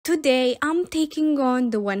Today I'm taking on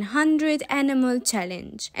the 100 animal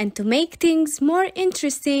challenge, and to make things more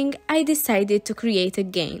interesting I decided to create a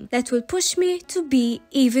game that will push me to be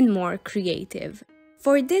even more creative.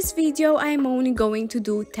 For this video I'm only going to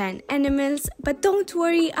do 10 animals, but don't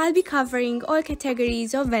worry, I'll be covering all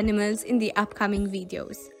categories of animals in the upcoming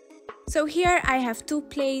videos. So here I have 2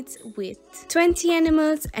 plates with 20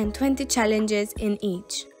 animals and 20 challenges in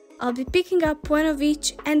each. I'll be picking up one of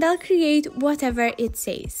each and I'll create whatever it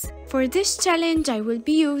says. For this challenge I will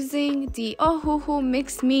be using the Ohuhu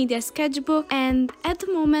Mixed Media Sketchbook, and at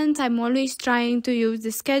the moment I'm always trying to use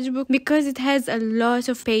the sketchbook because it has a lot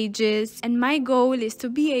of pages and my goal is to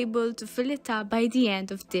be able to fill it up by the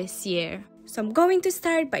end of this year. So I'm going to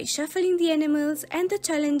start by shuffling the animals and the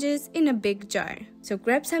challenges in a big jar. So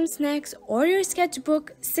grab some snacks or your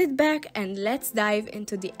sketchbook, sit back and let's dive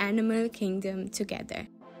into the animal kingdom together.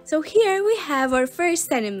 So here we have our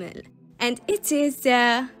first animal, and it is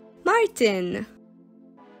a marten.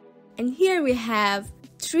 And here we have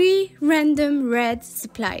 3 random red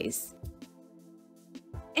supplies.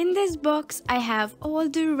 In this box I have all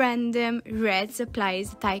the random red supplies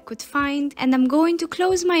that I could find, and I'm going to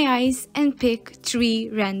close my eyes and pick 3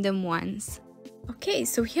 random ones. Okay,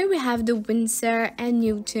 so here we have the Winsor &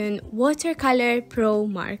 Newton Watercolor Pro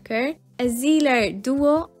Marker, a Zealer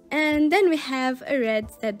Duo, and then we have a red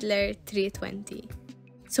Staedtler 320.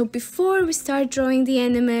 So before we start drawing the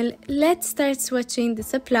animal, let's start swatching the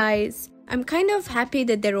supplies. I'm kind of happy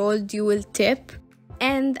that they're all dual tip,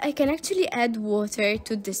 and I can actually add water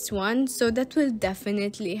to this one, so that will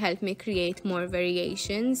definitely help me create more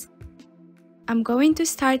variations. I'm going to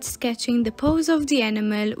start sketching the pose of the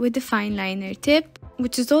animal with the fine liner tip,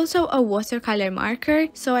 which is also a watercolor marker,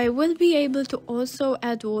 so I will be able to also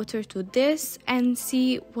add water to this and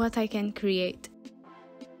see what I can create.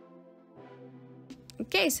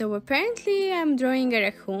 Okay, so apparently I'm drawing a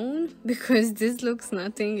raccoon because this looks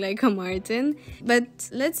nothing like a marten, but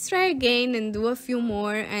let's try again and do a few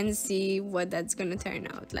more and see what that's gonna turn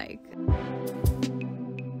out like.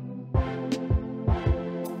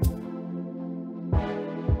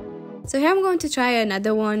 So here I'm going to try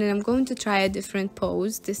another one, and I'm going to try a different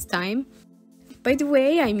pose this time. By the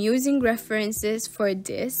way, I'm using references for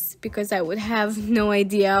this because I would have no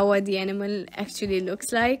idea what the animal actually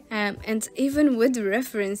looks like. And even with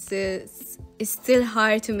references, it's still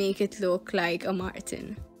hard to make it look like a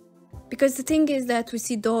marten. Because the thing is that we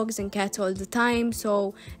see dogs and cats all the time,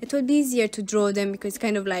 so it will be easier to draw them because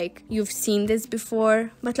kind of like you've seen this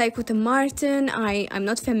before. But like with a marten, I'm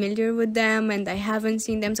not familiar with them and I haven't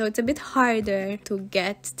seen them, so it's a bit harder to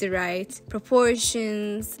get the right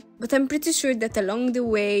proportions. But I'm pretty sure that along the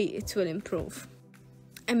way it will improve.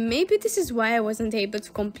 And maybe this is why I wasn't able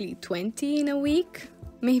to complete 20 in a week.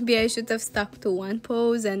 Maybe I should have stuck to one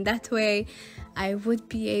pose, and that way I would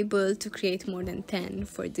be able to create more than 10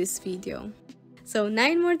 for this video. So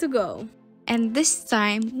 9 more to go. And this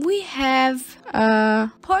time we have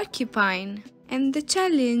a porcupine, and the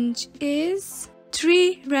challenge is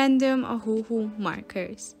 3 random Ohuhu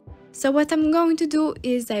markers. So what I'm going to do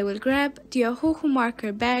is I will grab the Ohuhu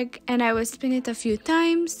marker bag and I will spin it a few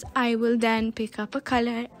times. I will then pick up a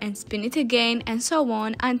color and spin it again, and so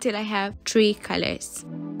on until I have 3 colors.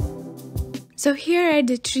 So here are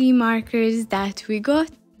the 3 markers that we got: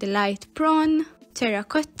 the light prawn,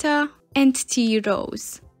 terracotta, and tea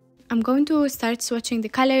rose. I'm going to start swatching the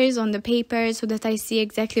colors on the paper so that I see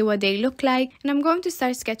exactly what they look like, and I'm going to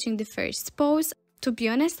start sketching the first pose. To be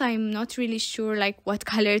honest, I'm not really sure like what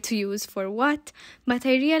color to use for what, but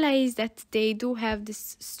I realized that they do have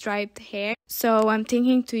this striped hair, so I'm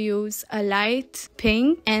thinking to use a light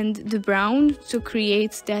pink and the brown to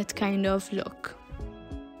create that kind of look.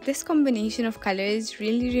 This combination of colors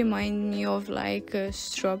really remind me of like a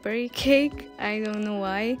strawberry cake. I don't know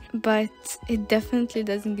why, but it definitely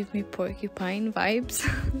doesn't give me porcupine vibes.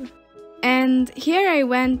 And here I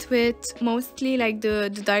went with mostly like the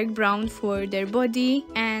dark brown for their body,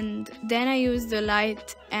 and then I used the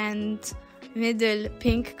light and middle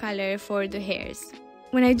pink color for the hairs.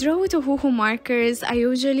 When I draw with Ohuhu markers, I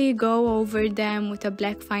usually go over them with a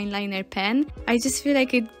black fine liner pen. I just feel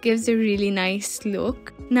like it gives a really nice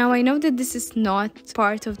look. Now I know that this is not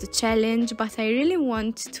part of the challenge, but I really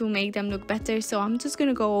want to make them look better, so I'm just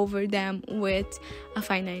gonna go over them with a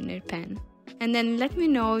fine liner pen. And then let me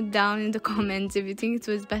know down in the comments if you think it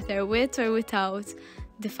was better with or without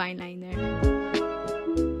the fine liner.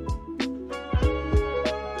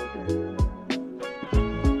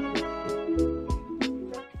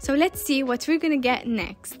 So let's see what we're gonna get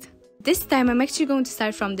next. This time I'm actually going to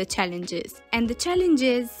start from the challenges. And the challenge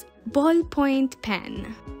is ballpoint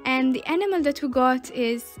pen. And the animal that we got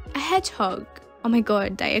is a hedgehog. Oh my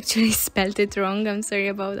god, I actually spelled it wrong. I'm sorry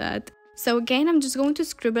about that. So again, I'm just going to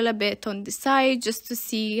scribble a bit on the side just to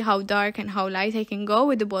see how dark and how light I can go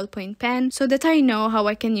with the ballpoint pen so that I know how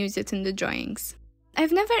I can use it in the drawings.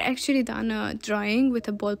 I've never actually done a drawing with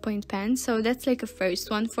a ballpoint pen, so that's like a first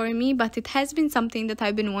one for me, but it has been something that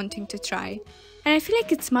I've been wanting to try. And I feel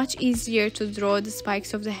like it's much easier to draw the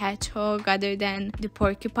spikes of the hedgehog other than the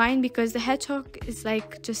porcupine, because the hedgehog is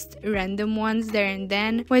like just random ones there and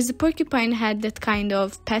then, whereas the porcupine had that kind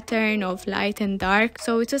of pattern of light and dark,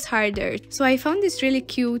 so it was harder. So I found this really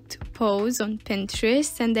cute pose on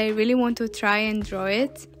Pinterest and I really want to try and draw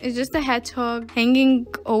it. It's just a hedgehog hanging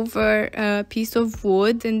over a piece of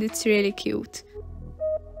wood and it's really cute.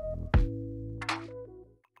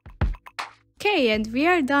 Okay, and we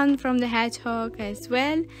are done from the hedgehog as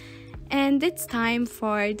well, and it's time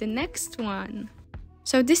for the next one.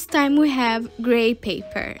 So this time we have gray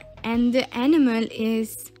paper and the animal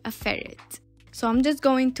is a ferret. So I'm just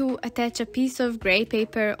going to attach a piece of gray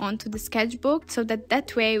paper onto the sketchbook so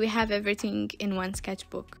that way we have everything in one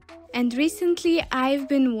sketchbook. And recently I've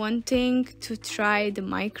been wanting to try the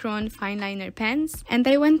Micron fine liner pens, and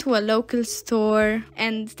I went to a local store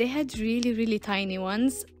and they had really tiny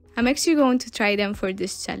ones. I'm actually going to try them for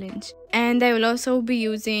this challenge. And I will also be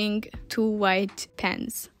using 2 white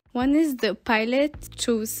pens. One is the Pilot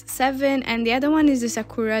Choose 7 and the other one is the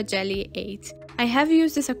Sakura Jelly 8. I have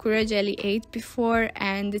used the Sakura Jelly 8 before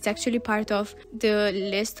and it's actually part of the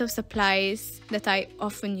list of supplies that I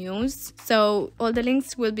often use. So all the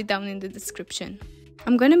links will be down in the description.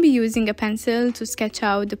 I'm going to be using a pencil to sketch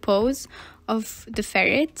out the pose of the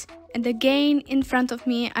ferret. And again, in front of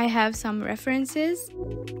me, I have some references.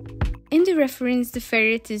 In the reference, the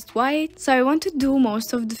ferret is white, so I want to do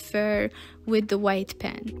most of the fur with the white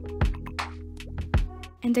pen.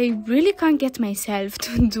 And I really can't get myself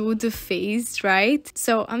to do the face right,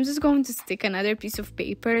 so I'm just going to stick another piece of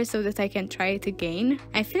paper so that I can try it again.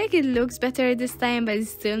 I feel like it looks better this time, but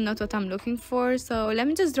it's still not what I'm looking for, so let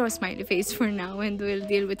me just draw a smiley face for now and we'll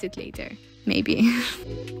deal with it later. Maybe.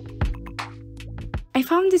 I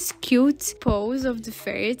found this cute pose of the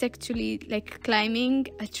ferret actually like climbing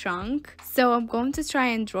a trunk, so I'm going to try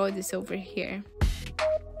and draw this over here.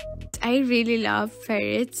 I really love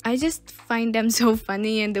ferrets. I just find them so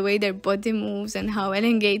funny, and the way their body moves and how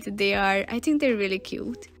elongated they are. I think they're really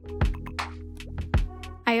cute.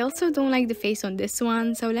 I also don't like the face on this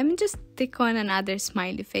one, so let me just stick on another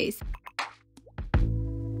smiley face.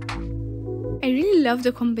 I really love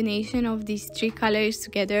the combination of these 3 colors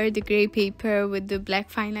together, the grey paper with the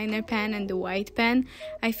black fine liner pen and the white pen.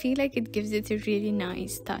 I feel like it gives it a really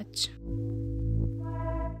nice touch.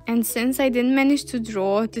 And since I didn't manage to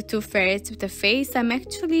draw the 2 ferrets with a face, I'm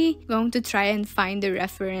actually going to try and find the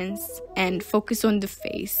reference and focus on the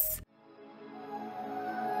face.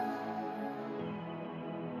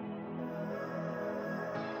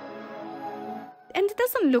 And it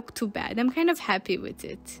doesn't look too bad. I'm kind of happy with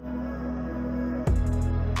it.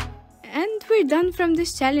 And we're done from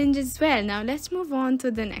this challenge as well. Now let's move on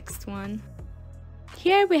to the next one.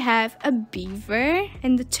 Here we have a beaver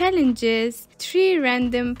and the challenge is 3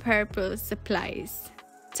 random purple supplies.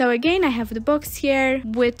 So again, I have the box here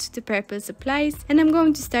with the purple supplies and I'm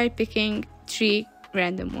going to start picking 3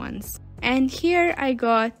 random ones. And here I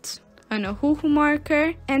got an Ohuhu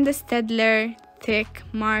marker and a Staedtler thick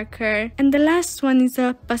marker, and the last one is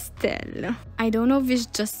a pastel. I don't know if it's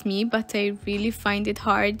just me, but I really find it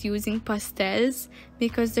hard using pastels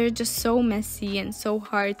because they're just so messy and so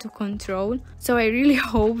hard to control. So I really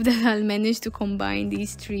hope that I'll manage to combine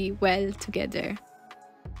these 3 well together.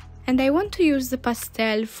 And I want to use the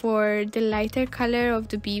pastel for the lighter color of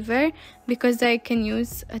the beaver because I can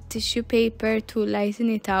use a tissue paper to lighten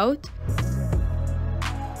it out.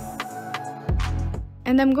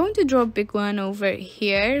 And I'm going to draw a big one over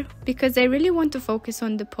here because I really want to focus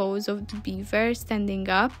on the pose of the beaver standing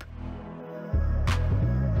up.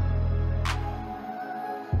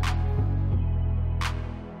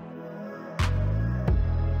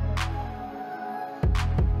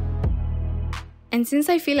 And since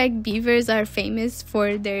I feel like beavers are famous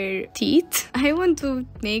for their teeth, I want to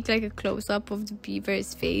make like a close-up of the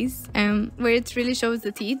beaver's face where it really shows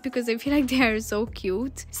the teeth because I feel like they are so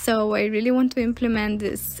cute. So I really want to implement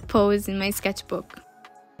this pose in my sketchbook.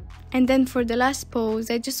 And then for the last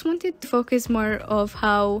pose, I just wanted to focus more of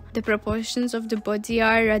how the proportions of the body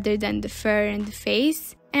are rather than the fur and the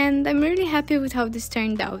face. And I'm really happy with how this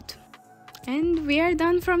turned out. And we are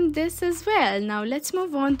done from this as well. Now let's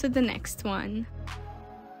move on to the next one.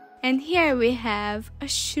 And here we have a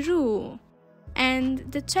shrew.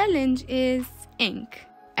 And the challenge is ink.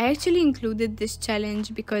 I actually included this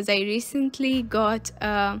challenge because I recently got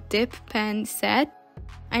a dip pen set.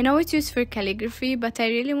 I know it's used for calligraphy, but I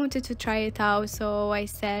really wanted to try it out, so I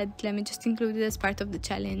said let me just include it as part of the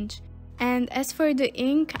challenge. And as for the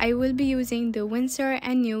ink, I will be using the Winsor &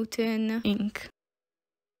 Newton ink.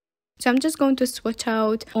 So I'm just going to swatch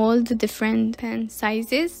out all the different pen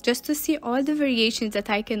sizes just to see all the variations that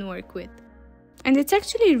I can work with. And it's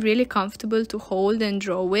actually really comfortable to hold and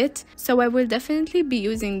draw with, so I will definitely be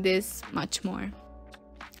using this much more.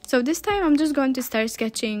 So this time I'm just going to start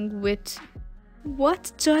sketching with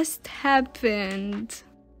what just happened.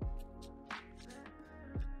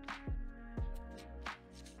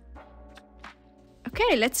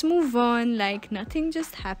 Okay, let's move on like nothing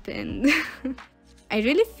just happened. I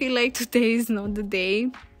really feel like today is not the day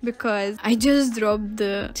because I just dropped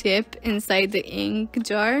the tip inside the ink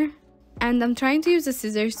jar and I'm trying to use the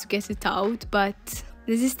scissors to get it out, but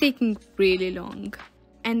this is taking really long.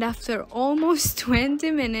 And after almost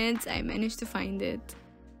 20 minutes, I managed to find it.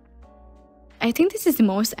 I think this is the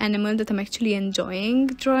most animal that I'm actually enjoying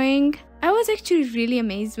drawing. I was actually really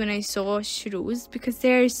amazed when I saw shrews because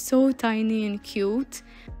they're so tiny and cute.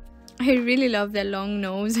 I really love their long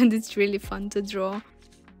nose and it's really fun to draw.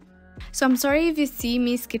 So I'm sorry if you see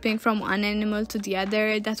me skipping from one animal to the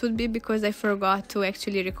other. That would be because I forgot to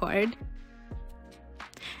actually record.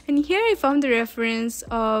 And here I found the reference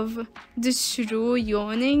of the shrew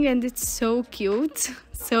yawning and it's so cute.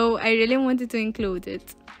 So I really wanted to include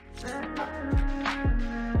it.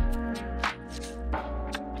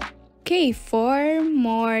 Okay, 4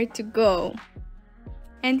 more to go.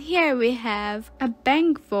 And here we have a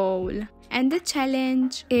bank bowl. And the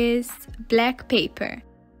challenge is black paper.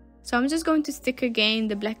 So I'm just going to stick again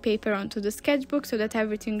the black paper onto the sketchbook so that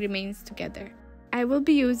everything remains together. I will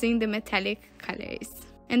be using the metallic colors.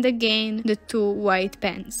 And again, the 2 white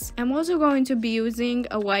pens. I'm also going to be using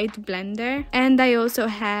a white blender. And I also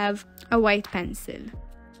have a white pencil.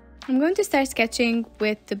 I'm going to start sketching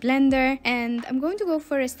with the blender and I'm going to go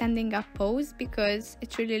for a standing up pose because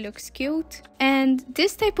it really looks cute. And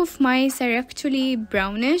this type of mice are actually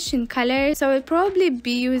brownish in color, so I'll probably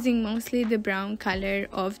be using mostly the brown color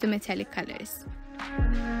of the metallic colors.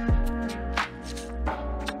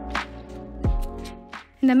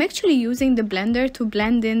 And I'm actually using the blender to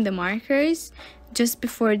blend in the markers just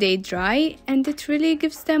before they dry, and it really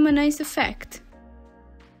gives them a nice effect.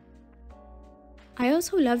 I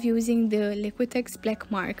also love using the Liquitex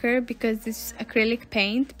black marker because it's acrylic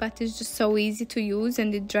paint, but it's just so easy to use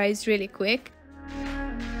and it dries really quick.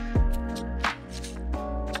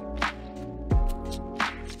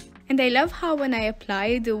 And I love how when I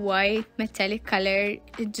apply the white metallic color,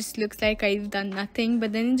 it just looks like I've done nothing,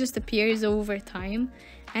 but then it just appears over time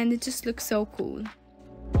and it just looks so cool.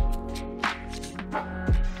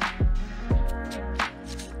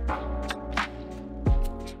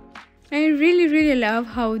 I really love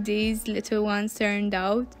how these little ones turned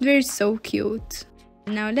out. They're so cute.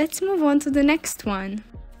 Now let's move on to the next one.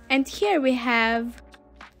 And here we have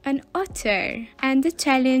an otter. And the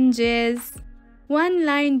challenge is 1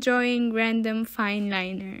 line drawing random fine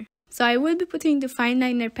liner. So I will be putting the fine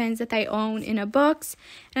liner pens that I own in a box.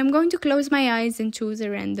 And I'm going to close my eyes and choose a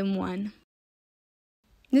random one.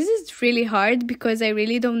 This is really hard because I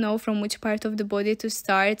really don't know from which part of the body to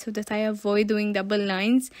start so that I avoid doing double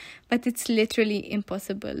lines, but it's literally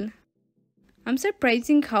impossible. I'm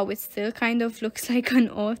surprising how it still kind of looks like an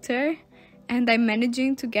otter, and I'm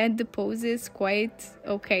managing to get the poses quite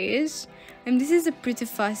okay-ish. And this is a pretty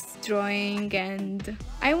fast drawing and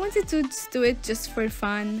I wanted to just do it just for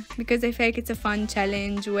fun because I feel like it's a fun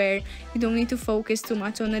challenge where you don't need to focus too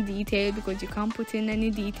much on a detail because you can't put in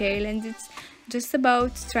any detail, and it's just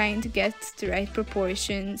about trying to get the right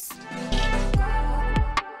proportions.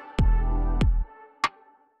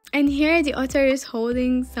 And here the otter is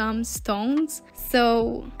holding some stones,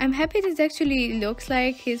 so I'm happy that it actually looks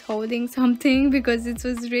like he's holding something because it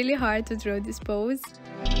was really hard to draw this pose.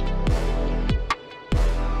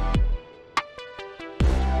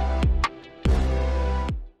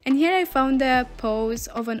 And here I found a pose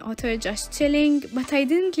of an otter just chilling, but I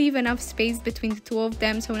didn't leave enough space between the 2 of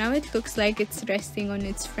them, so now it looks like it's resting on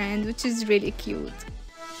its friend, which is really cute.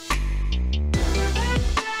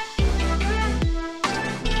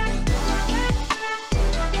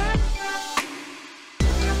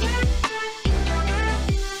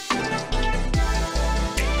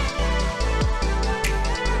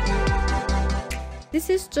 This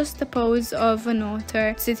is just a pose of an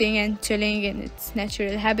otter sitting and chilling in its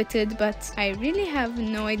natural habitat, but I really have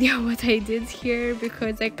no idea what I did here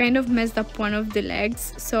because I kind of messed up one of the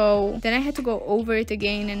legs, so then I had to go over it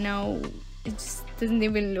again and now it just doesn't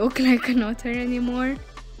even look like an otter anymore.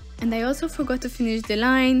 And I also forgot to finish the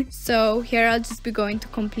line, so here I'll just be going to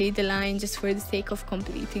complete the line just for the sake of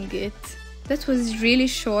completing it. That was really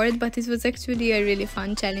short, but it was actually a really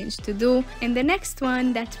fun challenge to do. And the next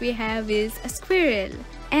one that we have is a squirrel.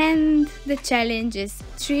 And the challenge is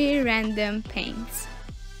 3 random paints.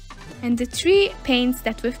 And the 3 paints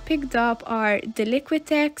that we've picked up are the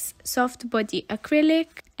Liquitex Soft Body Acrylic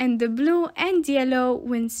and the blue and yellow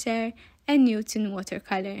Winsor and Newton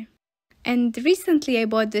watercolor. And recently I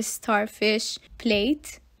bought this starfish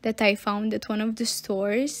plate that I found at one of the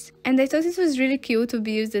stores, and I thought it was really cute to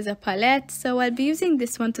be used as a palette, so I'll be using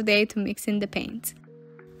this one today to mix in the paint.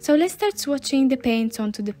 So let's start swatching the paints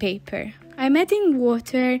onto the paper. I'm adding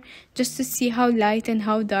water just to see how light and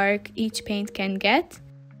how dark each paint can get.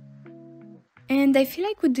 And I feel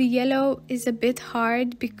like with the yellow is a bit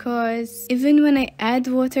hard because even when I add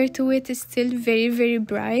water to it, it's still very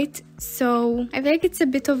bright. So I feel like it's a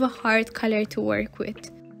bit of a hard color to work with.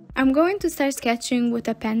 I'm going to start sketching with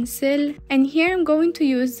a pencil, and here I'm going to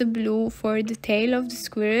use the blue for the tail of the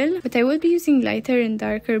squirrel, but I will be using lighter and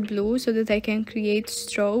darker blue so that I can create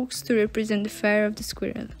strokes to represent the fur of the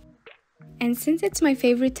squirrel. And since it's my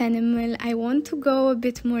favorite animal, I want to go a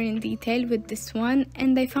bit more in detail with this one,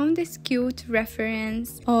 and I found this cute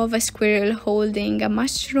reference of a squirrel holding a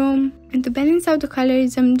mushroom. And to balance out the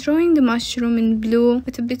colors, I'm drawing the mushroom in blue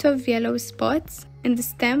with a bit of yellow spots. And the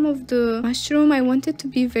stem of the mushroom, I want it to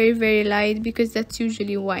be very light because that's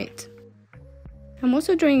usually white. I'm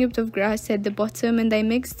also drawing a bit of grass at the bottom, and I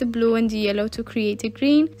mixed the blue and the yellow to create a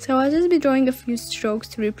green, so I'll just be drawing a few strokes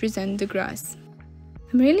to represent the grass.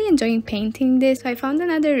 I'm really enjoying painting this. I found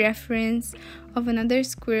another reference of another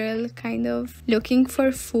squirrel kind of looking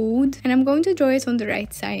for food, and I'm going to draw it on the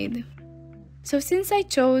right side. So since I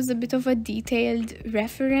chose a bit of a detailed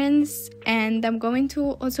reference and I'm going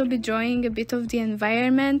to also be drawing a bit of the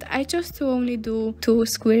environment, I chose to only do 2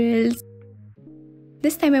 squirrels.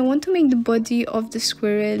 This time I want to make the body of the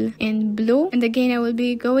squirrel in blue, and again I will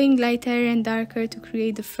be going lighter and darker to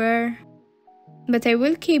create the fur. But I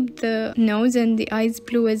will keep the nose and the eyes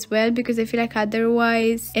blue as well because I feel like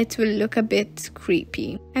otherwise it will look a bit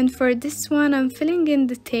creepy. And for this one I'm filling in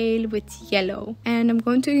the tail with yellow, and I'm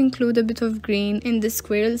going to include a bit of green in the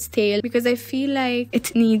squirrel's tail because I feel like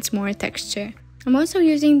it needs more texture. I'm also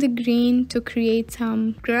using the green to create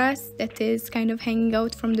some grass that is kind of hanging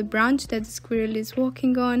out from the branch that the squirrel is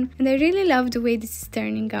walking on, and I really love the way this is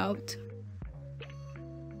turning out.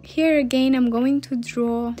 Here again I'm going to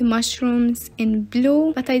draw the mushrooms in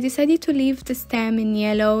blue, but I decided to leave the stem in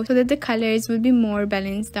yellow so that the colors will be more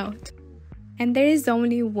balanced out. And there is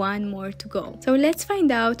only one more to go. So let's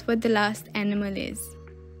find out what the last animal is.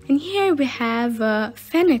 And here we have a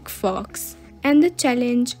fennec fox, and the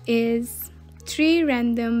challenge is 3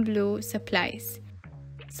 random blue supplies.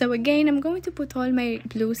 So again, I'm going to put all my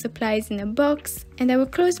blue supplies in a box, and I will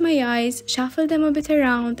close my eyes, shuffle them a bit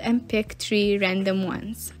around and pick 3 random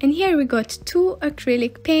ones. And here we got 2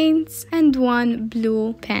 acrylic paints and 1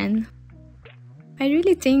 blue pen. I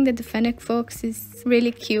really think that the fennec fox is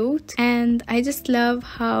really cute, and I just love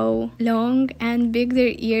how long and big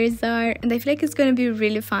their ears are, and I feel like it's going to be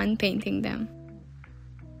really fun painting them.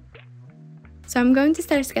 So I'm going to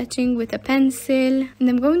start sketching with a pencil, and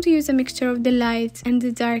I'm going to use a mixture of the light and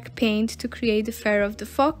the dark paint to create the fur of the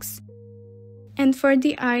fox. And for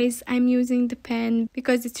the eyes, I'm using the pen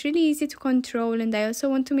because it's really easy to control, and I also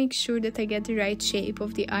want to make sure that I get the right shape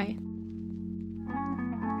of the eye.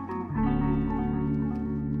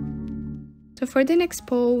 So for the next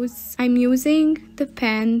pose, I'm using the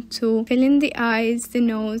pen to fill in the eyes, the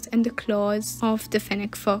nose and the claws of the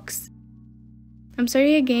fennec fox. I'm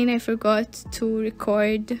sorry again, I forgot to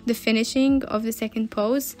record the finishing of the second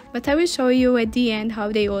pose, but I will show you at the end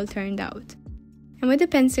how they all turned out. And with the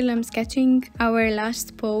pencil, I'm sketching our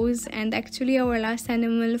last pose and actually our last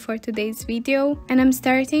animal for today's video. And I'm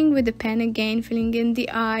starting with the pen again, filling in the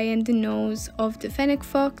eye and the nose of the fennec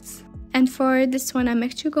fox. And for this one, I'm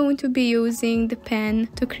actually going to be using the pen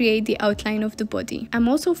to create the outline of the body. I'm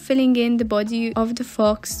also filling in the body of the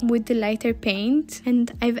fox with the lighter paint,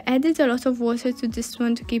 and I've added a lot of water to this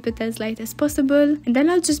one to keep it as light as possible. And then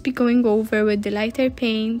I'll just be going over with the lighter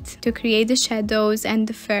paint to create the shadows and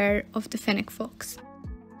the fur of the fennec fox.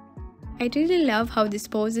 I really love how this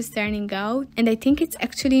pose is turning out, and I think it's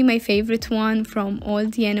actually my favorite one from all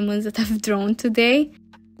the animals that I've drawn today.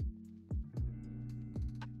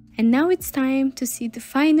 And now it's time to see the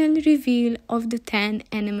final reveal of the 10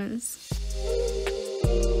 animals.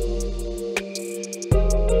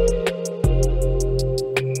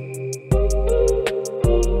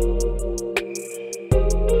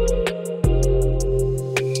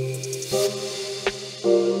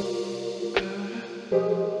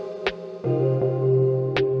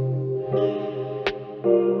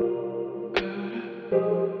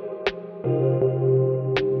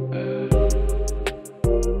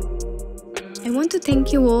 want to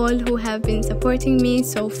thank you all who have been supporting me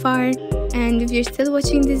so far, and if you're still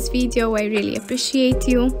watching this video, I really appreciate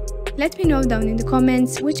you. Let me know down in the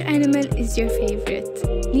comments which animal is your favorite.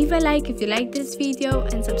 Leave a like if you like this video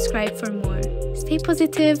and subscribe for more. Stay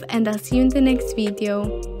positive and I'll see you in the next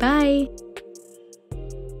video. Bye!